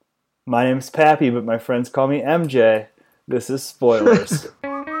My name's Pappy, but my friends call me MJ. This is Spoilers.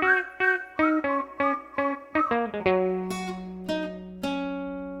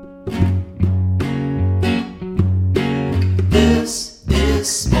 This is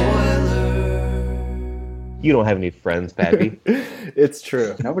Spoiler. You don't have any friends, Pappy. It's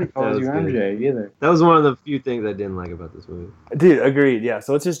true. Nobody calls you MJ either. That was one of the few things I didn't like about this movie. Dude, agreed. Yeah,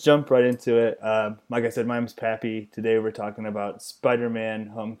 so let's just jump right into it. Like I said, my name's Pappy. Today we're talking about Spider-Man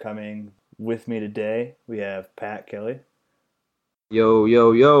Homecoming. With me today, we have Pat Kelly. Yo,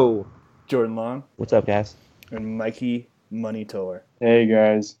 yo, yo. Jordan Long. What's up, guys? And Mikey Money Toller. Hey,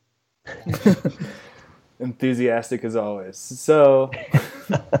 guys. Enthusiastic as always. So,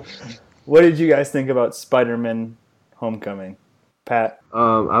 what did you guys think about Spider-Man Homecoming? Pat?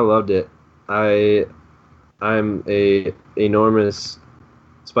 I loved it. I'm a enormous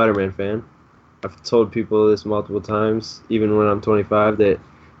Spider-Man fan. I've told people this multiple times, even when I'm 25, that if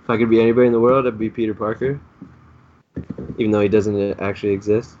I could be anybody in the world, I'd be Peter Parker. Even though he doesn't actually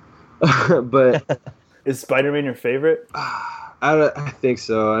exist. But Is Spider-Man your favorite? I think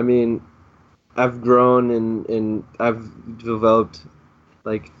so. I mean, I've grown and I've developed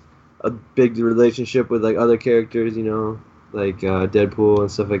like a big relationship with like other characters, you know, like Deadpool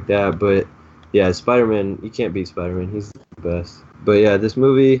and stuff like that. But yeah, Spider-Man, you can't beat Spider-Man. He's the best. But yeah, this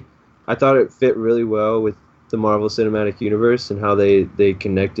movie, I thought it fit really well with the Marvel Cinematic Universe and how they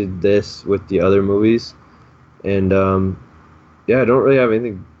connected this with the other movies. And yeah, I don't really have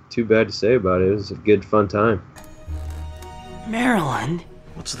anything too bad to say about it. It was a good, fun time. Maryland?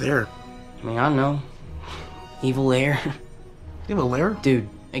 What's there? I mean, I don't know. Evil lair. You have a lair? Dude,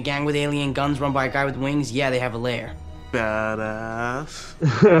 a gang with alien guns run by a guy with wings? Yeah, they have a lair. Badass.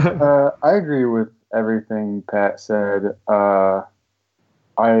 I agree with everything Pat said. I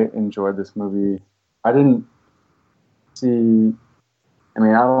enjoyed this movie. I don't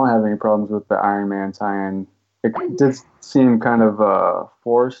have any problems with the Iron Man tie-in. It did seem kind of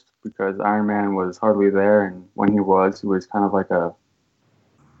forced because Iron Man was hardly there, and when he was kind of like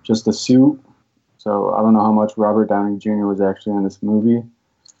just a suit. So I don't know how much Robert Downey Jr. was actually in this movie.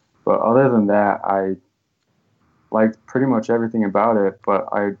 But other than that, I liked pretty much everything about it, but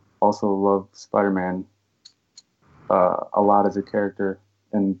I also love Spider-Man a lot as a character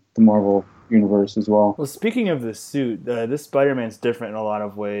in the Marvel universe as well. Well, speaking of the suit, this Spider-Man's different in a lot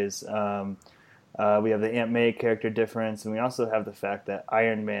of ways. We have the Aunt May character difference, and we also have the fact that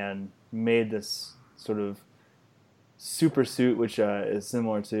Iron Man made this sort of super suit, which is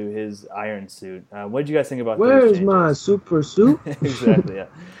similar to his iron suit. What did you guys think about Where's those my super suit? Exactly, yeah.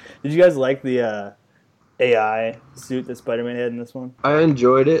 Did you guys like the AI suit that Spider-Man had in this one? I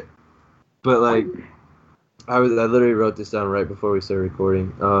enjoyed it, but like, I literally wrote this down right before we started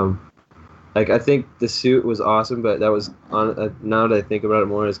recording. Like, I think the suit was awesome, but that was now that I think about it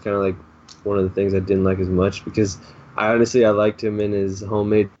more, it's kind of like one of the things I didn't like as much, because I liked him in his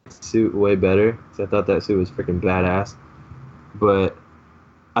homemade suit way better, because I thought that suit was freaking badass. But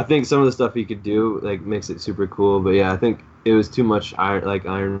I think some of the stuff he could do like makes it super cool. But yeah, I think it was too much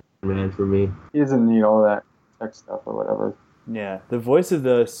Iron Man for me. He doesn't need all that tech stuff or whatever. Yeah, the voice of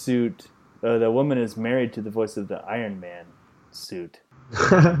the suit, the woman is married to the voice of the Iron Man suit.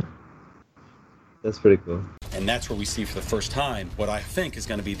 That's pretty cool. And that's where we see for the first time what I think is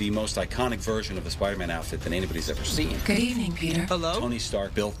going to be the most iconic version of the Spider-Man outfit that anybody's ever seen. Good evening, Peter. Hello? Tony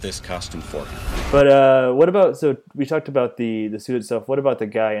Stark built this costume for him. But what about, so we talked about the suit itself. What about the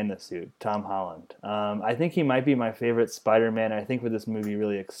guy in the suit, Tom Holland? I think he might be my favorite Spider-Man. I think where this movie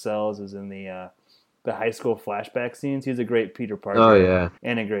really excels is in the high school flashback scenes. He's a great Peter Parker. Oh, yeah.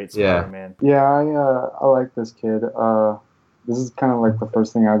 And a great Spider-Man. Yeah, I like this kid. This is kind of like the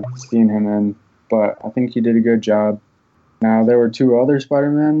first thing I've seen him in, but I think he did a good job. Now, there were two other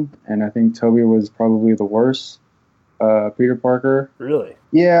Spider-Men, and I think Tobey was probably the worst Peter Parker. Really?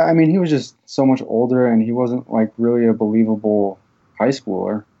 Yeah, I mean, he was just so much older, and he wasn't, like, really a believable high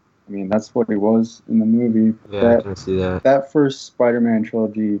schooler. I mean, that's what he was in the movie. Yeah, I can see that. That first Spider-Man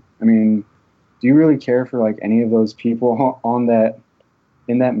trilogy, I mean, do you really care for, like, any of those people in that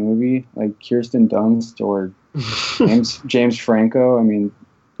movie? Like, Kirsten Dunst or James Franco? I mean,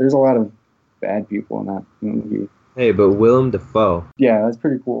 there's a lot of bad people in that movie. Hey, but Willem Dafoe. Yeah, that's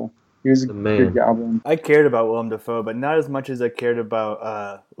pretty cool. He was a good Goblin. I cared about Willem Dafoe, but not as much as I cared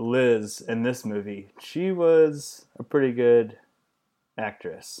about Liz in this movie. She was a pretty good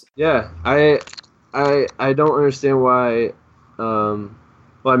actress. Yeah, I don't understand why. Well,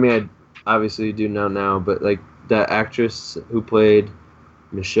 I mean, I obviously do know now, but like that actress who played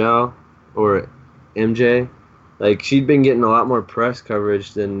Michelle or MJ, like she'd been getting a lot more press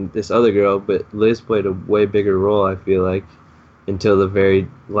coverage than this other girl, but Liz played a way bigger role, I feel like, until the very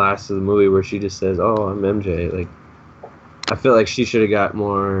last of the movie where she just says, "Oh, I'm MJ." Like, I feel like she should have got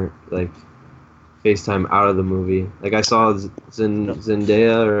more like FaceTime out of the movie. Like I saw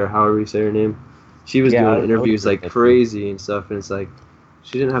Zendaya or however you say her name. She was doing interviews like crazy and stuff, and it's like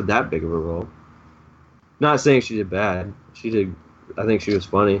she didn't have that big of a role. Not saying she did bad. She did. I think she was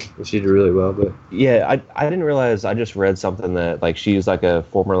funny and she did really well. But yeah, I didn't realize. I just read something that like she's like a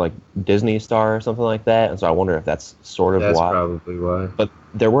former like Disney star or something like that, and so I wonder if that's sort of that's why. Probably why. But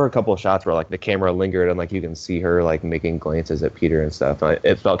there were a couple of shots where like the camera lingered and like you can see her like making glances at Peter and stuff. And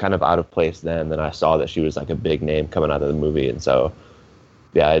it felt kind of out of place then. Then I saw that she was like a big name coming out of the movie, and so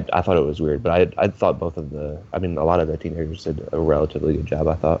yeah, I thought it was weird. But I thought a lot of the teenagers did a relatively good job.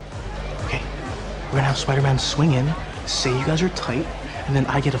 I thought. Okay, we're gonna have Spider-Man swing in, say you guys are tight, and then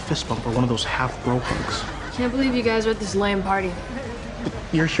I get a fist bump or one of those half bro hugs. Can't believe you guys are at this lame party.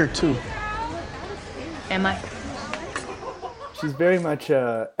 You're here too. Am I? She's very much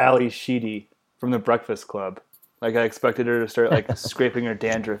Ali Sheedy from The Breakfast Club. Like I expected her to start like scraping her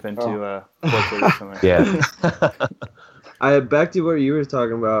dandruff into a portrait or something. Yeah. Back to what you were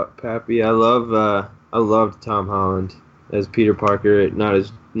talking about, Pappy. I loved Tom Holland as Peter Parker,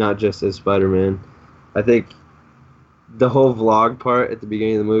 not just as Spider-Man. I think the whole vlog part at the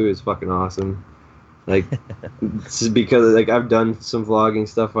beginning of the movie was fucking awesome. Like, it's because like I've done some vlogging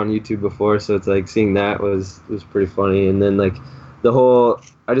stuff on YouTube before, so it's like seeing that was pretty funny. And then like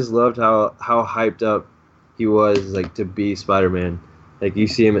I just loved how hyped up he was like to be Spider-Man. Like you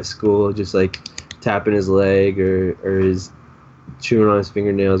see him at school, just like tapping his leg or his chewing on his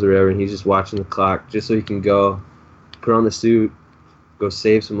fingernails or whatever, and he's just watching the clock just so he can go put on the suit, go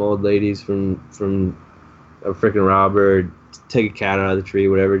save some old ladies from a freaking robber, take a cat out of the tree,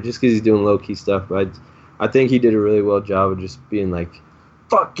 whatever, just because he's doing low-key stuff. But I think he did a really well job of just being like,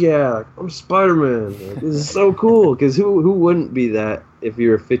 fuck yeah, like, I'm Spider-Man. Like, this is so cool, because who wouldn't be that if you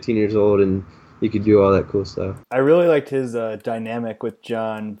were 15 years old and you could do all that cool stuff? I really liked his dynamic with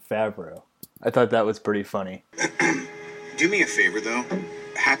Jon Favreau. I thought that was pretty funny. Do me a favor, though.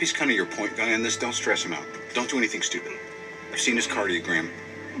 Happy's kind of your point guy on this. Don't stress him out. Don't do anything stupid. I've seen his cardiogram.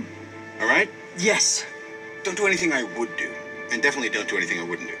 All right? Yes. Don't do anything I would do. And definitely don't do anything I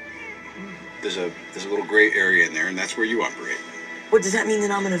wouldn't do. There's a little gray area in there, and that's where you operate. What, does that mean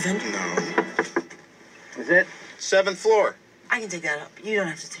that I'm an Avenger? No. Is it? 7th floor. I can take that up. You don't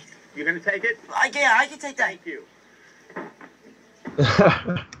have to take it. You're going to take it? I can take that. Thank you.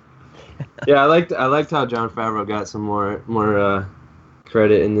 Yeah, I liked how Jon Favreau got some more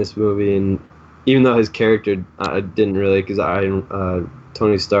credit in this movie, and even though his character didn't really, because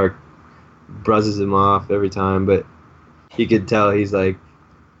Tony Stark bruzzes him off every time, but you could tell he's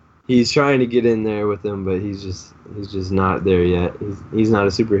trying to get in there with him, but he's just not there yet. He's not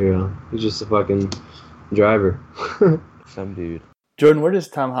a superhero. He's just a fucking driver. Some dude. Jordan, where does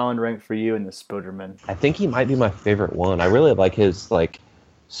Tom Holland rank for you in the Spider-Man? I think he might be my favorite one. I really like his like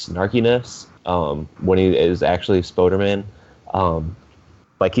snarkiness when he is actually Spider-Man. I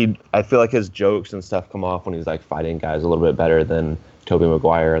feel like his jokes and stuff come off when he's like fighting guys a little bit better than Tobey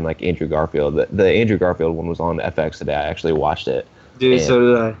Maguire and like Andrew Garfield. The Andrew Garfield one was on FX today. I actually watched it. Dude, so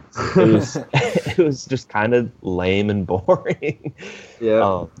did I. It was just kind of lame and boring.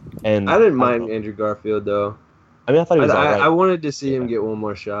 Yeah. And I didn't mind Andrew Garfield though. I mean, I thought he was all right. I wanted to see him get one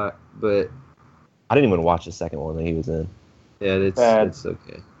more shot, but I didn't even watch the second one that he was in. Yeah, it's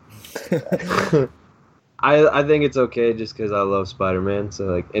okay. I think it's okay just because I love Spider-Man. So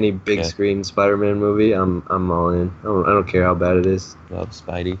like any big screen Spider-Man movie, I'm all in. I don't care how bad it is. Love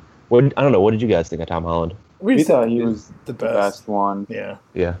Spidey. I don't know. What did you guys think of Tom Holland? We thought he was the best one. Yeah.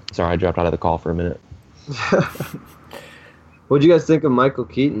 Yeah. Sorry, I dropped out of the call for a minute. What'd you guys think of Michael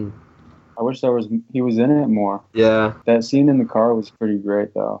Keaton? I wish he was in it more. Yeah. That scene in the car was pretty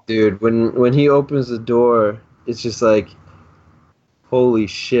great though. Dude, when he opens the door, it's just like, holy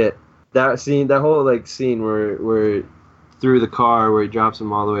shit. That whole like scene where through the car where he drops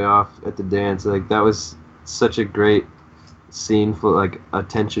him all the way off at the dance, like that was such a great scene for like a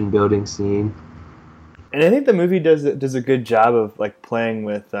tension building scene. And I think the movie does a good job of like playing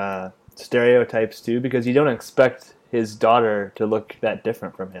with stereotypes too, because you don't expect his daughter to look that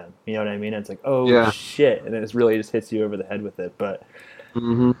different from him. You know what I mean? It's like, oh shit, and it really just hits you over the head with it. But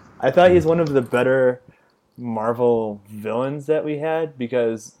I thought he's one of the better Marvel villains that we had,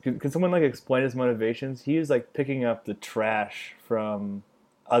 because could someone like explain his motivations? He was like picking up the trash from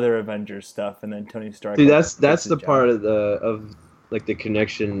other Avengers stuff, and then Tony Stark. Dude, that's the part of like the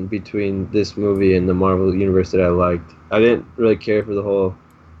connection between this movie and the Marvel universe that I liked. I didn't really care for the whole,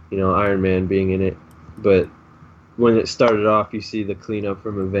 Iron Man being in it, but when it started off, you see the cleanup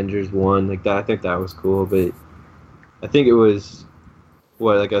from Avengers 1, like that. I think that was cool, but I think it was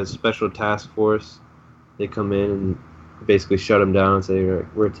like a special task force. They come in and basically shut him down and say,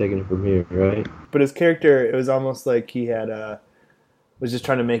 "We're taking it from here," right? But his character, it was almost like he had was just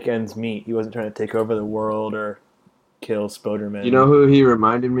trying to make ends meet. He wasn't trying to take over the world or kill Spoderman. You know who he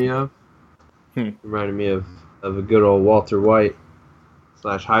reminded me of? Reminded me of a good old Walter White /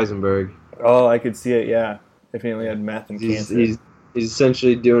 Heisenberg. Oh, I could see it. Yeah, if he only had meth and cancer. He's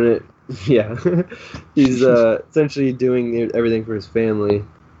essentially doing it. Yeah, he's essentially doing everything for his family,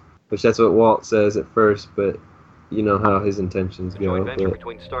 which that's what Walt says at first, but you know how his intentions go. A joint venture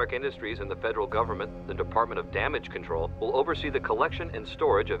between Stark Industries and the federal government, the Department of Damage Control, will oversee the collection and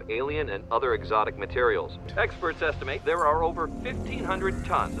storage of alien and other exotic materials. Experts estimate there are over 1,500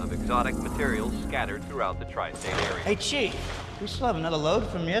 tons of exotic materials scattered throughout the tri-state area. Hey, Chief, we still have another load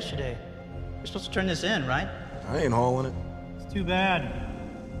from yesterday. We're supposed to turn this in, right? I ain't hauling it. It's too bad.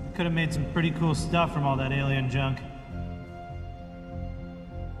 We could have made some pretty cool stuff from all that alien junk.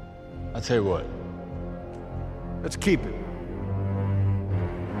 I'll tell you what. Let's keep it.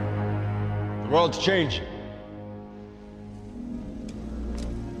 The world's changing.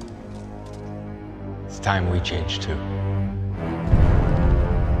 It's time we change too.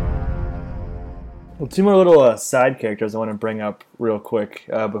 Well, two more little side characters I want to bring up real quick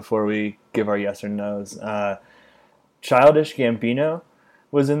before we give our yes or no's. Childish Gambino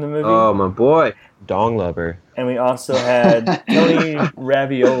was in the movie. Oh, my boy. Dong Lover. And we also had Tony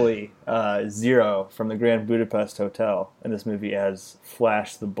Ravioli, Zero, from the Grand Budapest Hotel in this movie as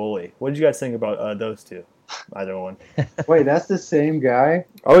Flash the Bully. What did you guys think about those two? Either one. Wait, that's the same guy?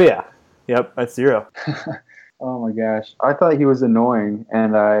 Oh, yeah. Yep, that's Zero. Oh, my gosh. I thought he was annoying,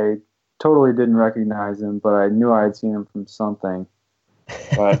 and I totally didn't recognize him, but I knew I had seen him from something.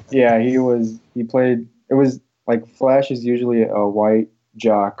 But, yeah, it was like Flash is usually a white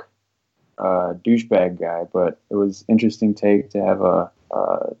jock douchebag guy, but it was interesting take to have a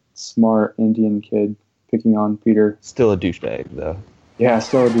smart Indian kid picking on Peter. Still a douchebag, though. Yeah,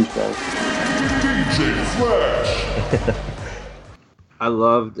 still a douchebag. DJ Flash! I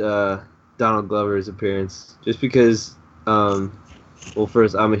loved Donald Glover's appearance, just because, well,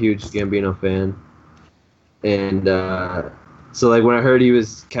 first, I'm a huge Gambino fan, and so like when I heard he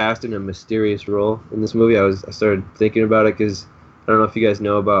was cast in a mysterious role in this movie, I started thinking about it, because I don't know if you guys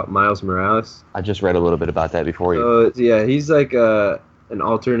know about Miles Morales. I just read a little bit about that before you. So, yeah, he's like an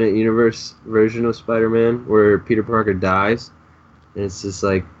alternate universe version of Spider-Man where Peter Parker dies. And it's this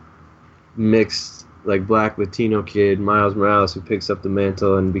like mixed like black Latino kid, Miles Morales, who picks up the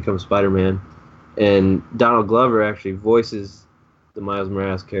mantle and becomes Spider-Man. And Donald Glover actually voices the Miles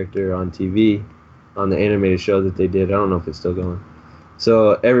Morales character on TV on the animated show that they did. I don't know if it's still going.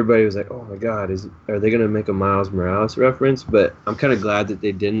 So everybody was like, "Oh my God, are they gonna make a Miles Morales reference?" But I'm kind of glad that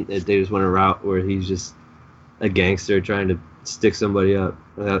they didn't. That they just went a route where he's just a gangster trying to stick somebody up.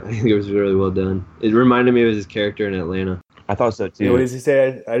 I think it was really well done. It reminded me of his character in Atlanta. I thought so too. Yeah, what does he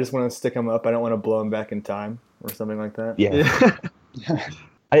say? I just want to stick him up. I don't want to blow him back in time, or something like that. Yeah.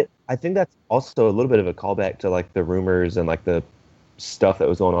 I think that's also a little bit of a callback to like the rumors and like the stuff that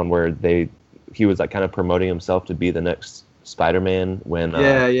was going on where he was like kind of promoting himself to be the next Spider-Man when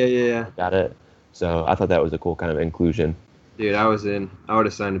yeah got it. So I thought that was a cool kind of inclusion. Dude, I would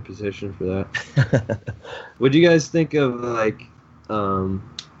have signed a petition for that. What do you guys think of like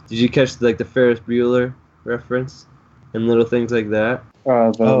did you catch like the Ferris Bueller reference and little things like that?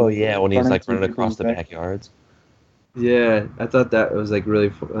 Oh yeah, when he's like running across the backyards. Yeah, I thought that was like really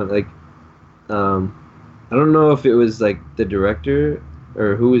fun. Like I don't know if it was like the director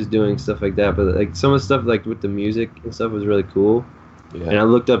or who was doing stuff like that, but like some of the stuff like with the music and stuff was really cool. Yeah. And I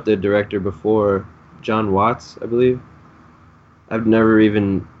looked up the director before, John Watts, I believe. I've never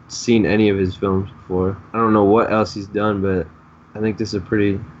even seen any of his films before. I don't know what else he's done, but I think this is a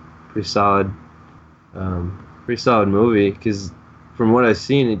pretty solid movie, because from what I've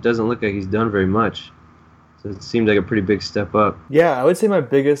seen, it doesn't look like he's done very much. So it seemed like a pretty big step up. Yeah, I would say my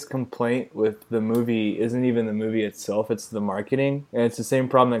biggest complaint with the movie isn't even the movie itself, it's the marketing. And it's the same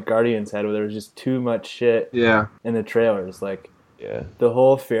problem that Guardians had, where there was just too much shit in the trailers. Like, the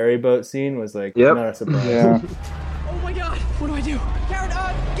whole ferry boat scene was like, not a surprise. Yeah. Oh my God, what do I do? Karen,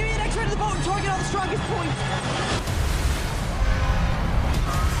 give me an X-ray to the boat and target on the strongest points.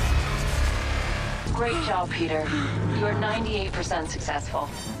 Great job, Peter. You are 98% successful.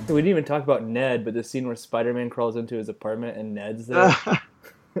 We didn't even talk about Ned, but the scene where Spider-Man crawls into his apartment and Ned's there.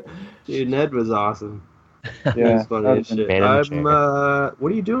 Dude, Ned was awesome. Yeah, funny as shit.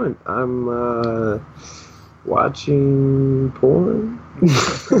 What are you doing? I'm watching porn.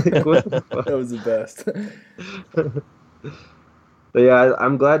 That was the best. But yeah,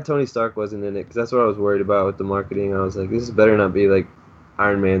 I'm glad Tony Stark wasn't in it because that's what I was worried about with the marketing. I was like, this better not be like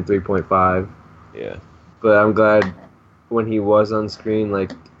Iron Man 3.5. Yeah. But I'm glad when he was on screen.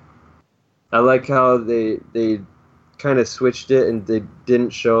 Like, I like how they kind of switched it and they didn't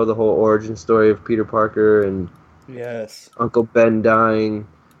show the whole origin story of Peter Parker and Yes. Uncle Ben dying.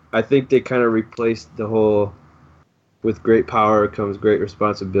 I think they kind of replaced the whole "with great power comes great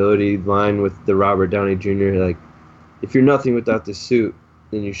responsibility" line with the Robert Downey Jr. Like, if you're nothing without the suit,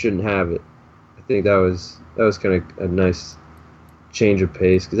 then you shouldn't have it. I think that was kind of a nice change of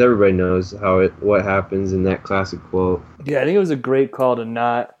pace because everybody knows what happens in that classic quote. Yeah, I think it was a great call to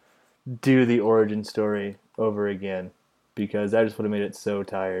not do the origin story over again because that just would have made it so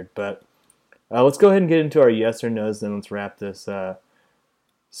tired. But let's go ahead and get into our yes or no's, then let's wrap this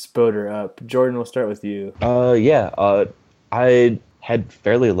spoder up. Jordan, we'll start with you. I had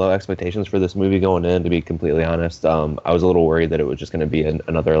fairly low expectations for this movie going in, to be completely honest. I was a little worried that it was just going to be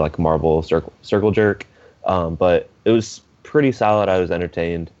another like Marvel circle jerk, but it was pretty solid. I was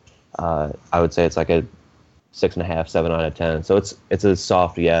entertained. I would say it's like a 6.5, 7 out of 10. So it's a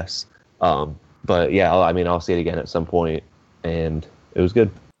soft yes. But yeah, I'll see it again at some point, and it was good.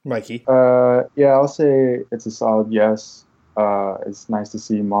 Mikey? Yeah, I'll say it's a solid yes. It's nice to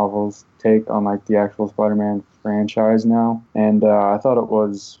see Marvel's take on like the actual Spider-Man franchise now, and I thought it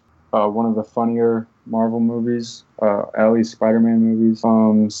was one of the funnier Marvel movies, at least Spider-Man movies.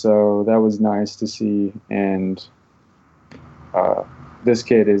 So that was nice to see, and this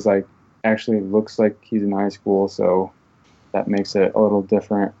kid is like actually looks like he's in high school, so that makes it a little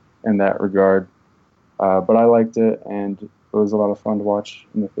different in that regard. But I liked it, and it was a lot of fun to watch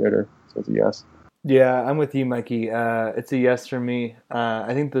in the theater, so it's a yes. Yeah, I'm with you, Mikey. It's a yes for me.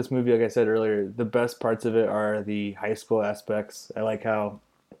 I think this movie, like I said earlier, the best parts of it are the high school aspects. I like how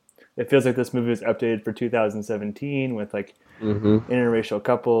it feels like this movie was updated for 2017 with like interracial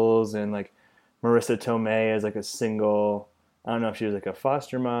couples and like Marissa Tomei as like a single, I don't know if she was like a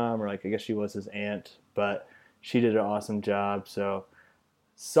foster mom or like I guess she was his aunt, but she did an awesome job. So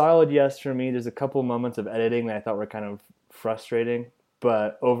solid yes for me. There's a couple moments of editing that I thought were kind of frustrating,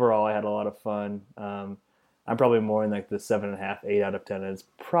 but overall I had a lot of fun. I'm probably more in like the 7.5, 8 out of 10. It's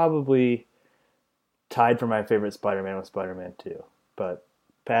probably tied for my favorite Spider-Man with Spider-Man 2. But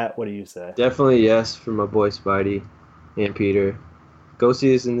Pat, what do you say? Definitely yes for my boy Spidey and Peter. Go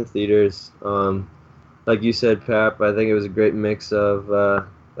see this in the theaters. Like you said, Pap, I think it was a great mix of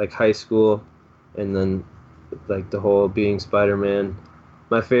like high school and then like the whole being Spider-Man.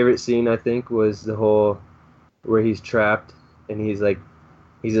 My favorite scene, I think, was the whole where he's trapped and he's a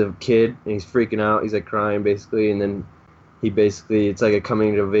kid and he's freaking out. He's like crying basically, and then it's like a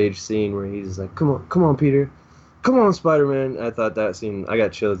coming of age scene where he's like, come on, Peter. Come on, Spider-Man. I thought that scene, I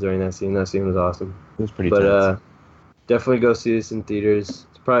got chills during that scene. That scene was awesome. It was pretty tense. Definitely go see this in theaters.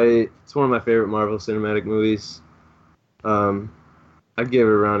 It's one of my favorite Marvel Cinematic movies. I'd give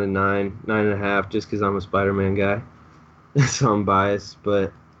it around a 9.5, just because I'm a Spider-Man guy. So I'm biased.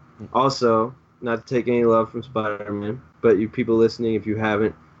 But also, not to take any love from Spider-Man, but you people listening, if you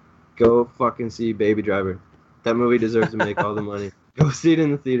haven't, go fucking see Baby Driver. That movie deserves to make all the money. Go see it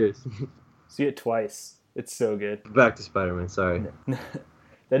in the theaters. See it twice. It's so good. Back to Spider-Man, sorry.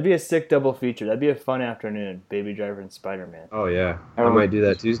 That'd be a sick double feature. That'd be a fun afternoon. Baby Driver and Spider-Man. Oh, yeah. I might do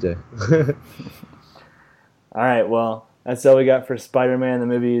that Tuesday. All right, well, that's all we got for Spider-Man. The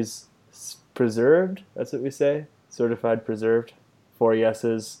movie's preserved. That's what we say. Certified preserved. 4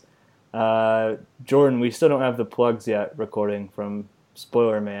 yeses. Jordan, we still don't have the plugs yet recording from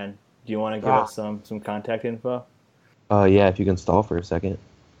Spoiler Man. Do you want to give us some contact info? Yeah, if you can stall for a second.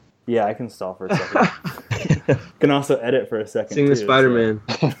 Yeah, I can stall for a second. Can also edit for a second. Sing the Spider-Man.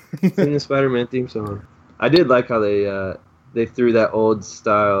 Sing the Spider-Man theme song. I did like how they threw that old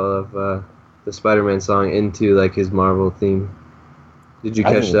style of the Spider-Man song into like his Marvel theme. Did you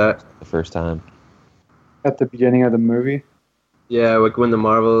catch that? The first time. At the beginning of the movie? Yeah, like when the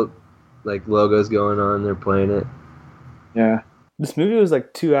Marvel like logo's going on, they're playing it. Yeah. This movie was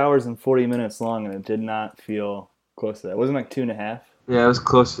like 2 hours and 40 minutes long, and it did not feel close to that. It wasn't like 2.5. Yeah, it was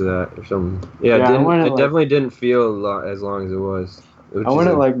close to that or something. Yeah, it definitely didn't feel as long as it was. Which I went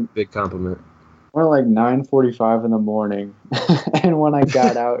at like big compliment. I went at like 9:45 in the morning, and when I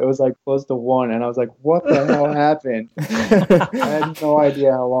got out, it was like close to 1, and I was like, "What the hell happened?" I had no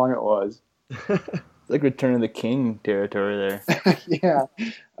idea how long it was. It's like Return of the King territory there. Yeah,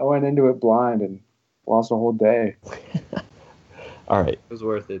 I went into it blind and lost a whole day. All right. It was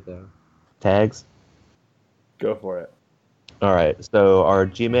worth it though. Tags? Go for it. All right. So our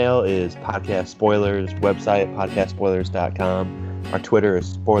Gmail is Podcast Spoilers, website podcastspoilers.com. Our Twitter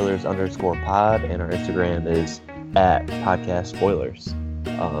is spoilers_pod, and our Instagram is at Podcast Spoilers.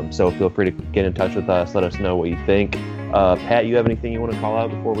 So feel free to get in touch with us. Let us know what you think. Pat, you have anything you want to call out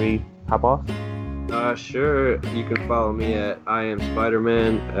before we hop off? Sure. You can follow me at I am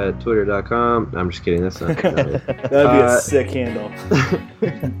Spider-Man at twitter.com. I'm just kidding. That's not That'd be a sick handle.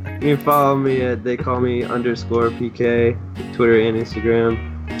 You can follow me at @theycallme_PK, Twitter and Instagram.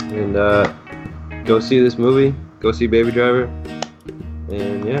 And go see this movie. Go see Baby Driver.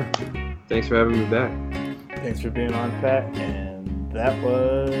 And yeah, thanks for having me back. Thanks for being on, Pat. And that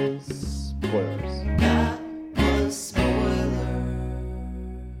was Spoilers.